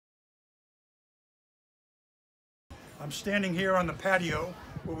I'm standing here on the patio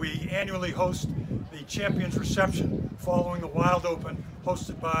where we annually host the Champions Reception following the Wild Open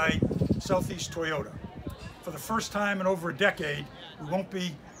hosted by Southeast Toyota. For the first time in over a decade, we won't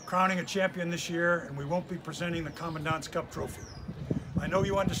be crowning a champion this year and we won't be presenting the Commandant's Cup trophy. I know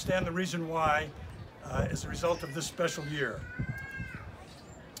you understand the reason why as a result of this special year.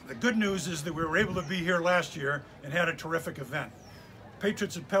 The good news is that we were able to be here last year and had a terrific event.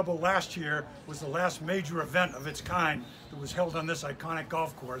 Patriots at Pebble last year was the last major event of its kind that was held on this iconic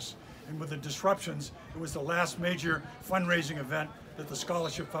golf course, and with the disruptions, it was the last major fundraising event that the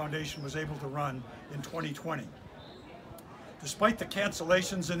Scholarship Foundation was able to run in 2020. Despite the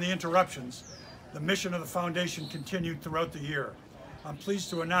cancellations and the interruptions, the mission of the foundation continued throughout the year. I'm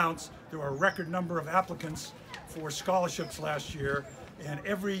pleased to announce there were a record number of applicants for scholarships last year, and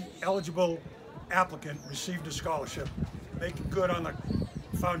every eligible applicant received a scholarship, making good on the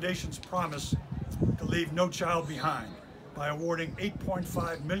foundation's promise to leave no child behind by awarding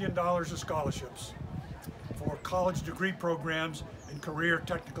 $8.5 million of scholarships for college degree programs and career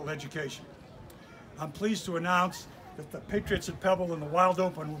technical education. I'm pleased to announce that the Patriots at Pebble and the Wild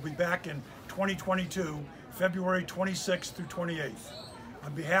Open will be back in 2022, February 26th through 28th.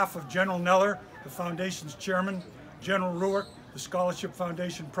 On behalf of General Neller, the foundation's chairman, General Ruark, the Scholarship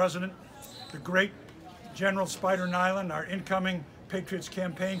Foundation president, the great General Spider Nyland, our incoming Patriots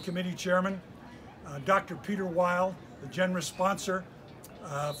Campaign Committee chairman, Dr. Peter Wild, the generous sponsor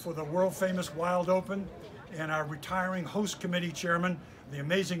for the world-famous Wild Open, and our retiring host committee chairman, the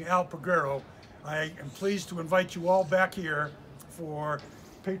amazing Al Peguero, I am pleased to invite you all back here for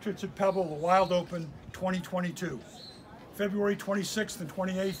Patriots at Pebble, the Wild Open 2022. February 26th and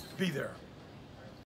 28th, be there.